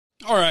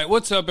All right,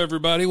 what's up,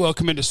 everybody?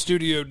 Welcome into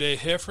Studio Day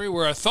Heffrey,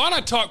 where I thought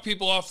I talked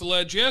people off the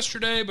ledge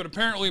yesterday, but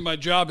apparently my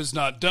job is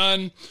not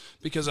done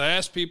because I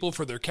asked people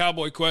for their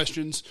cowboy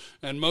questions,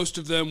 and most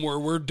of them were,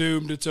 "We're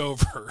doomed, it's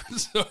over."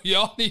 So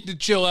y'all need to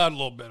chill out a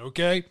little bit,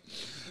 okay?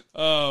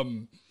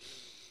 I'd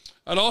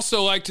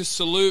also like to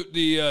salute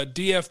the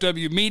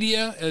DFW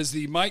media as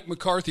the Mike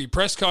McCarthy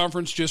press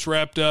conference just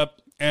wrapped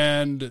up,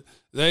 and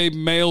they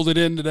mailed it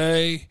in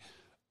today.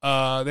 They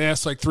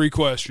asked like 3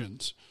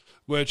 questions.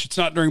 Which it's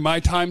not during my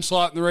time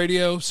slot in the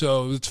radio,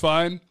 so it's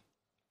fine.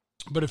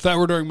 But if that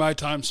were during my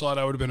time slot,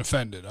 I would have been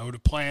offended. I would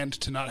have planned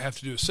to not have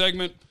to do a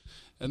segment,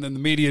 and then the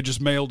media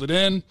just mailed it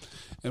in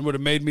and would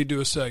have made me do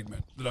a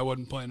segment that I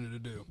wasn't planning to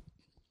do.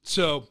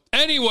 So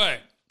anyway,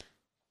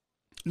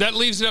 that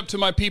leaves it up to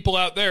my people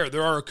out there.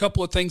 There are a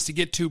couple of things to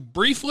get to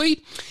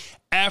briefly.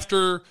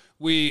 After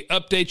we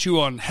update you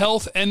on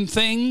health and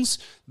things,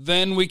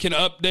 then we can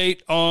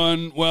update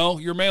on, well,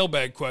 your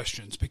mailbag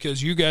questions,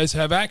 because you guys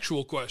have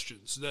actual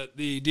questions that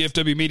the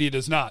DFW media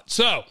does not.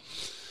 So,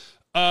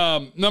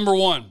 number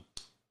 1,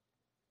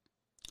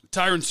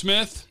 Tyron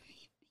Smith.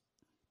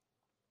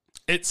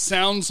 It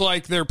sounds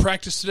like their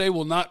practice today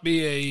will not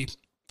be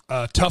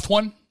a tough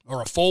one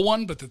or a full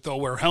one, but that they'll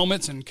wear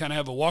helmets and kind of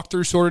have a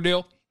walkthrough sort of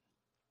deal.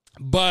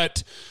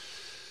 But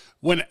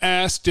when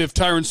asked if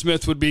Tyron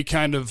Smith would be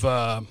kind of,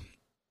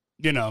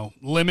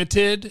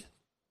 limited,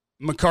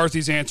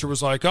 McCarthy's answer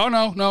was like, "Oh,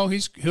 no,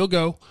 he'll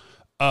go."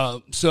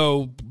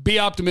 So be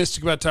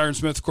optimistic about Tyron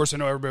Smith. Of course, I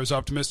know everybody was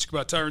optimistic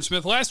about Tyron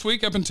Smith last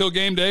week up until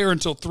game day or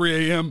until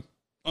 3 a.m.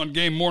 on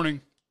game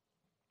morning.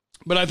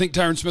 But I think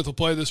Tyron Smith will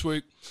play this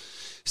week.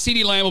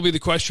 CeeDee Lamb will be the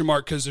question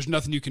mark because there's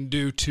nothing you can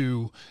do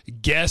to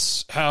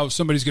guess how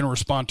somebody's going to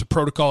respond to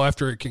protocol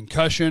after a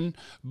concussion.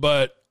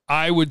 But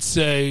I would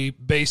say,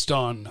 based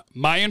on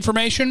my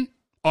information,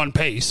 on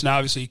pace. Now,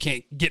 obviously, you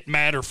can't get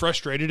mad or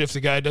frustrated if the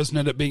guy doesn't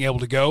end up being able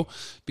to go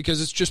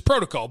because it's just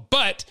protocol.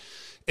 But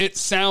it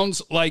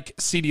sounds like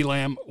CeeDee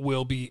Lamb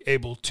will be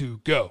able to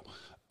go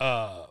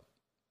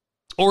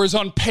or is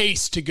on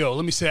pace to go.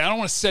 Let me say, I don't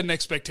want to set an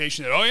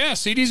expectation that, oh, yeah,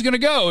 CeeDee's going to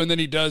go, and then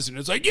he doesn't.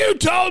 It's like, you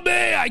told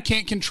me. I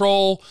can't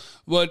control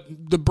what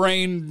the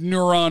brain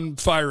neuron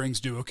firings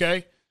do,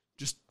 okay?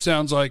 Just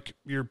sounds like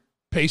you're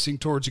pacing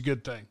towards a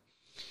good thing.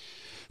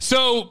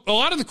 So a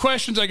lot of the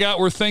questions I got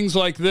were things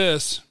like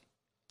this.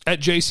 At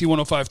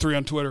JC1053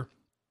 on Twitter.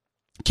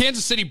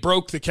 Kansas City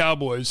broke the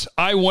Cowboys.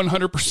 I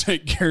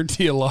 100%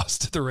 guarantee a loss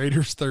to the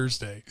Raiders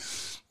Thursday.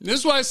 This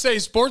is why I say,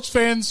 sports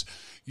fans,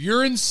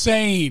 you're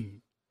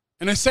insane.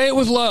 And I say it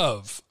with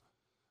love.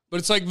 But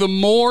it's like the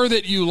more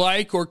that you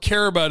like or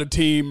care about a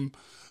team,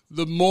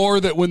 the more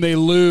that when they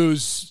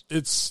lose,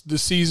 the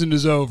season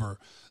is over.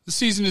 The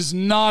season is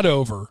not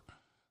over.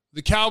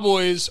 The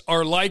Cowboys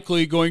are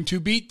likely going to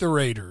beat the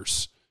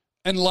Raiders.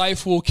 And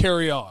life will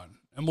carry on.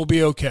 And we'll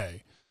be okay.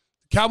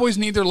 Cowboys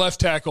need their left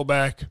tackle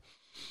back.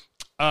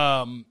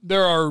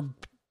 There are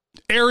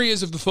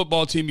areas of the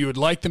football team you would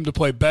like them to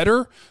play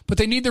better, but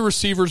they need their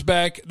receivers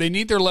back. They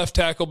need their left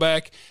tackle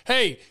back.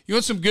 Hey, you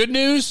want some good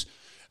news?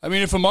 I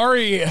mean, if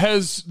Amari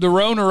has the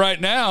Rona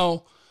right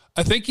now,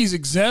 I think he's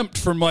exempt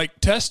from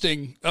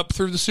testing up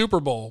through the Super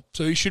Bowl,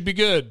 so he should be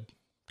good.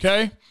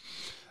 Okay?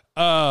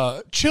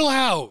 Chill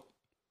out.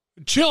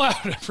 Chill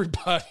out,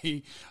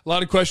 everybody. A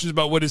lot of questions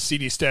about what is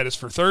CeeDee's status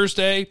for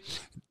Thursday.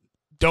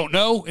 Don't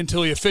know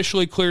until he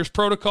officially clears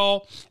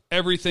protocol.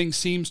 Everything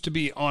seems to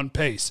be on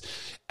pace.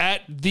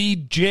 At the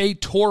J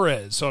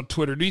Torres on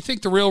Twitter, do you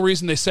think the real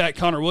reason they sat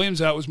Connor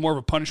Williams out was more of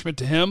a punishment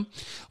to him?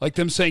 Like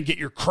them saying, get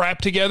your crap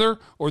together,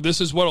 or this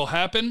is what will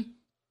happen?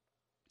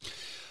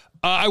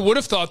 I would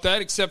have thought that,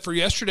 except for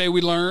yesterday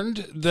we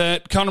learned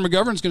that Connor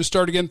McGovern's going to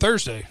start again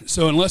Thursday.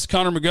 So unless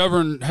Connor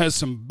McGovern has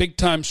some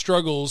big-time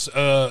struggles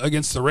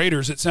against the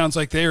Raiders, it sounds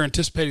like they are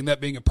anticipating that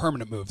being a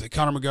permanent move, that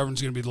Connor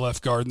McGovern's going to be the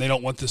left guard, and they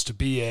don't want this to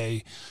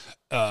be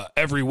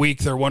every week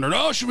they're wondering,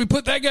 oh, should we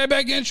put that guy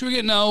back in? Should we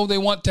get? No, they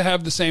want to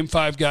have the same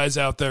 5 guys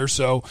out there,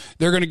 so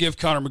they're going to give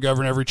Connor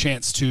McGovern every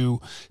chance to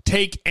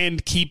take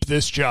and keep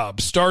this job.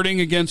 Starting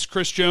against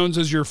Chris Jones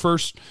as your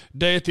first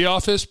day at the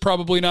office,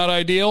 probably not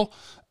ideal.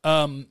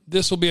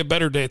 This will be a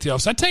better day at the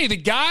office. I tell you, the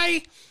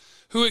guy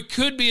who it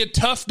could be a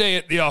tough day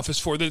at the office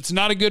for, that it's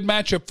not a good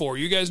matchup for.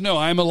 You guys know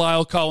I'm a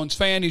Lyle Collins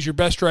fan. He's your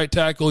best right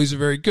tackle. He's a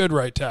very good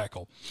right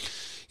tackle.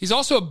 He's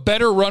also a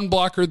better run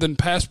blocker than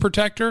pass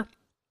protector,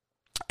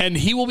 and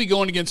he will be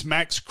going against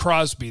Max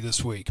Crosby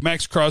this week.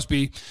 Max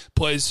Crosby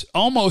plays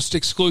almost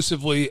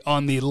exclusively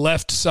on the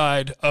left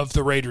side of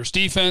the Raiders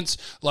defense.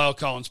 Lyle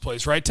Collins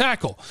plays right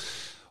tackle.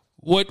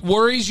 What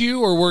worries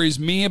you or worries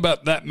me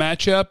about that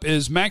matchup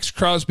is Max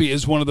Crosby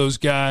is one of those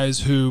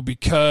guys who,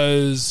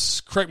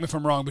 because, correct me if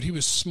I'm wrong, but he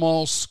was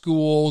small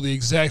school. The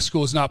exact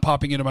school is not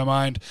popping into my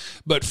mind,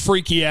 but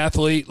freaky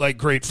athlete, like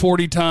great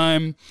 40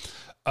 time,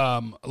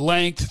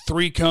 length,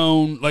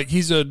 3-cone. Like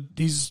he's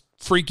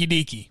freaky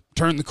deaky.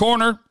 Turn the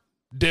corner,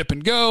 dip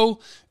and go.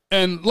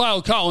 And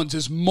Lyle Collins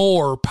is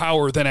more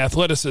power than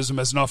athleticism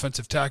as an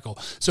offensive tackle.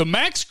 So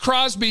Max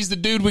Crosby's the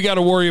dude we got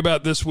to worry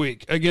about this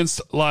week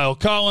against Lyle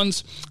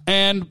Collins,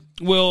 and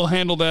we'll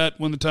handle that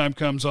when the time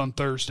comes on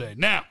Thursday.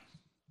 Now,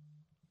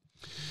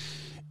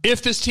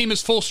 If this team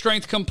is full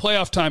strength come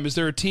playoff time, is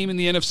there a team in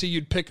the NFC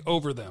you'd pick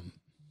over them?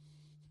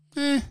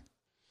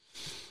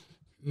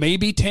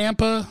 Maybe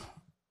Tampa.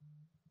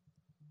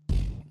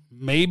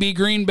 Maybe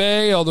Green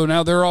Bay, although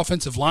now their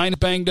offensive line is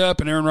banged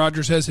up and Aaron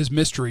Rodgers has his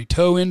mystery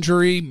toe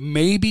injury.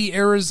 Maybe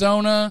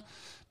Arizona,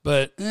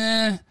 but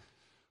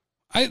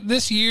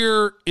this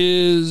year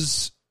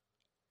is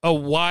a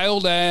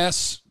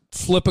wild-ass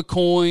flip a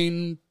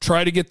coin,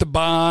 try to get the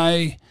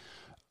bye,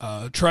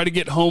 try to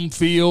get home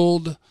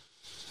field.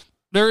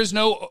 There is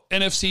no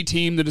NFC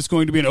team that is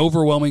going to be an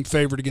overwhelming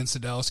favorite against the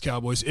Dallas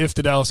Cowboys if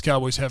the Dallas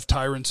Cowboys have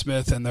Tyron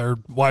Smith and their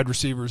wide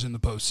receivers in the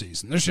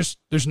postseason.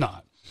 There's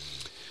not.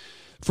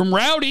 From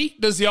Rowdy,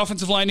 does the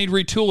offensive line need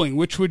retooling?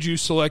 Which would you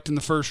select in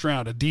the first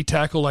round? A D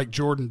tackle like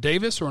Jordan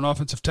Davis or an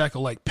offensive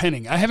tackle like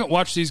Penning? I haven't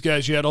watched these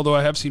guys yet, although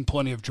I have seen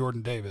plenty of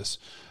Jordan Davis.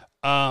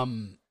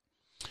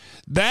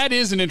 That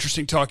is an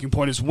interesting talking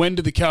point, is when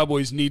do the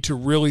Cowboys need to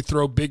really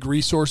throw big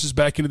resources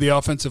back into the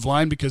offensive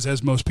line? Because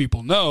as most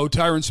people know,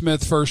 Tyron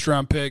Smith,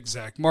 first-round pick,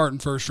 Zach Martin,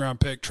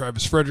 first-round pick,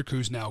 Travis Frederick,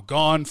 who's now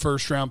gone,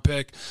 first-round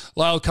pick,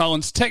 Lyle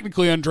Collins,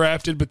 technically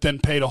undrafted, but then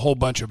paid a whole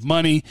bunch of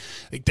money.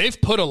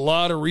 They've put a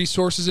lot of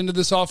resources into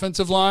this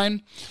offensive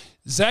line.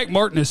 Zach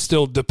Martin is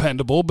still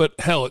dependable, but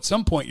hell, at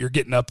some point you're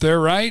getting up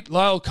there, right?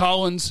 Lyle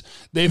Collins,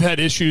 they've had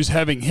issues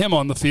having him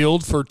on the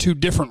field for two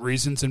different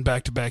reasons in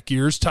back-to-back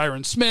years.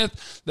 Tyron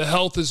Smith, the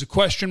health is a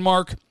question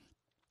mark.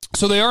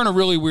 So they are in a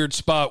really weird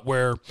spot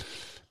where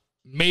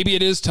maybe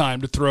it is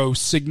time to throw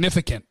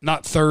significant,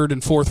 not third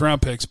and fourth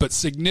round picks, but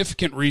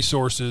significant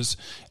resources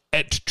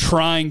at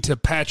trying to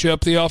patch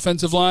up the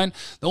offensive line.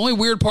 The only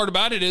weird part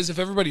about it is if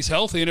everybody's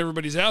healthy and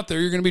everybody's out there,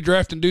 you're going to be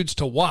drafting dudes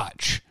to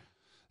watch.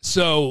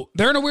 So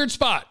they're in a weird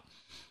spot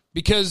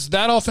because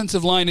that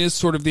offensive line is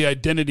sort of the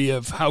identity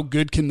of how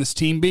good can this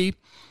team be,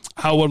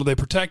 how well do they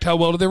protect, how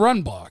well do they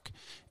run block,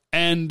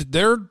 and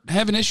they're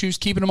having issues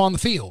keeping them on the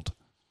field.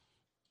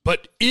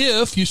 But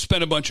if you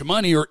spend a bunch of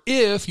money or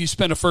if you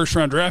spend a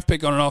first-round draft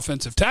pick on an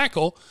offensive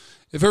tackle,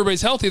 if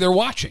everybody's healthy, they're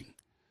watching.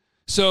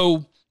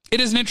 So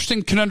it is an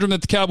interesting conundrum that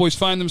the Cowboys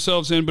find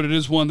themselves in, but it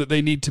is one that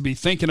they need to be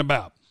thinking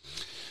about.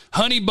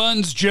 Honey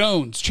Buns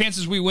Jones,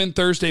 chances we win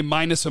Thursday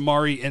minus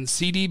Amari and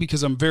CD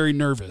because I'm very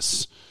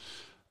nervous.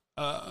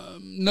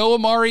 No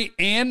Amari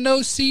and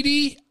no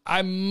CD.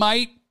 I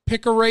might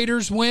pick a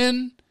Raiders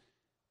win.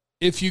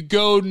 If you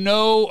go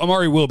no,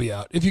 Amari will be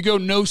out. If you go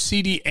no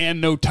CD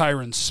and no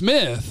Tyron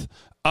Smith,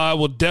 I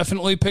will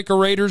definitely pick a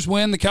Raiders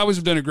win. The Cowboys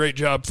have done a great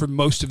job for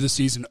most of the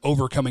season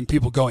overcoming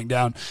people going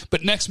down,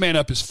 but next man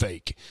up is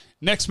fake.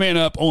 Next man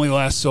up only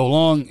lasts so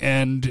long,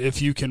 and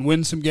if you can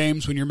win some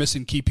games when you're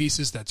missing key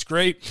pieces, that's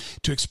great.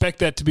 To expect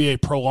that to be a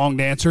prolonged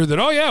answer that,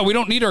 oh yeah, we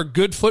don't need our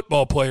good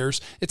football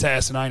players, it's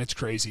asinine, it's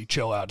crazy,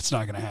 chill out, it's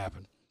not going to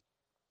happen.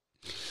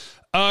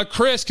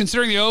 Chris,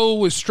 considering the O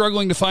was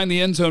struggling to find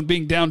the end zone,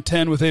 being down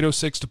 10 with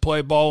 8:06 to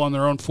play, ball on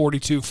their own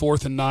 42,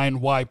 4th and 9,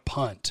 why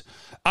punt?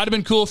 I'd have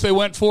been cool if they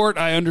went for it.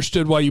 I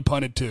understood why you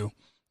punted too.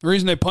 The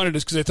reason they punted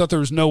is because they thought there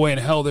was no way in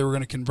hell they were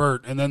going to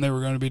convert, and then they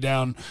were going to be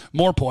down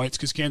more points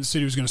because Kansas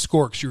City was going to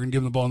score because you were going to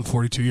give them the ball on the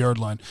 42-yard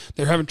line.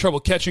 They're having trouble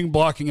catching,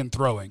 blocking, and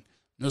throwing.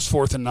 It was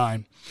 4th and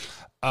 9.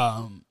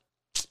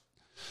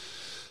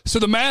 So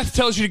the math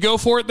tells you to go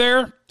for it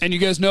there, and you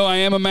guys know I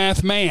am a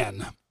math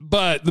man,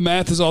 but the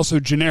math is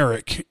also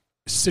generic,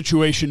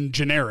 situation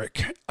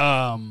generic.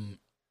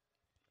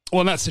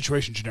 Well, not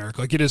situation generic.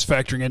 Like, it is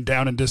factoring in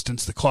down and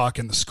distance, the clock,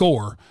 and the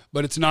score,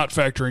 but it's not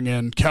factoring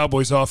in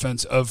Cowboys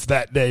offense of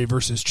that day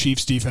versus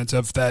Chiefs defense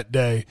of that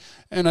day.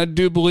 And I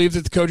do believe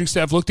that the coaching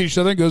staff looked at each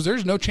other and goes,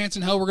 there's no chance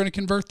in hell we're going to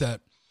convert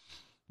that.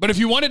 But if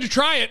you wanted to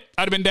try it,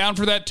 I'd have been down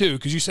for that too,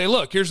 because you say,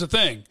 look, here's the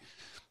thing.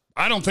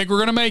 I don't think we're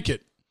going to make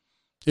it.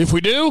 If we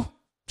do,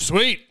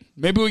 sweet.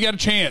 Maybe we got a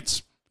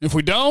chance. If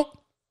we don't,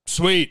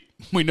 sweet.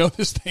 We know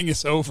this thing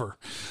is over.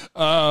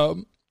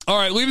 All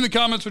right, leave in the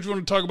comments what you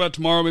want to talk about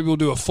tomorrow. Maybe we'll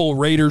do a full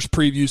Raiders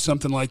preview,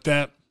 something like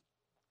that.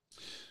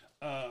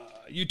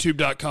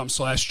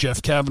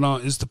 YouTube.com/Jeff Kavanaugh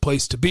is the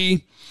place to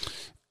be.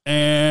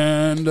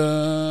 And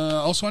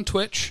also on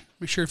Twitch.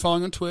 Make sure you're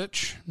following on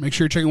Twitch. Make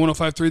sure you're checking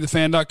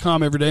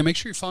 1053thefan.com every day. Make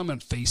sure you follow me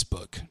on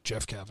Facebook,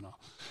 Jeff Kavanaugh.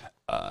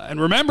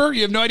 And remember,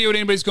 you have no idea what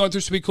anybody's going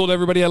through, so be cool to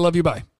everybody. I love you. Bye.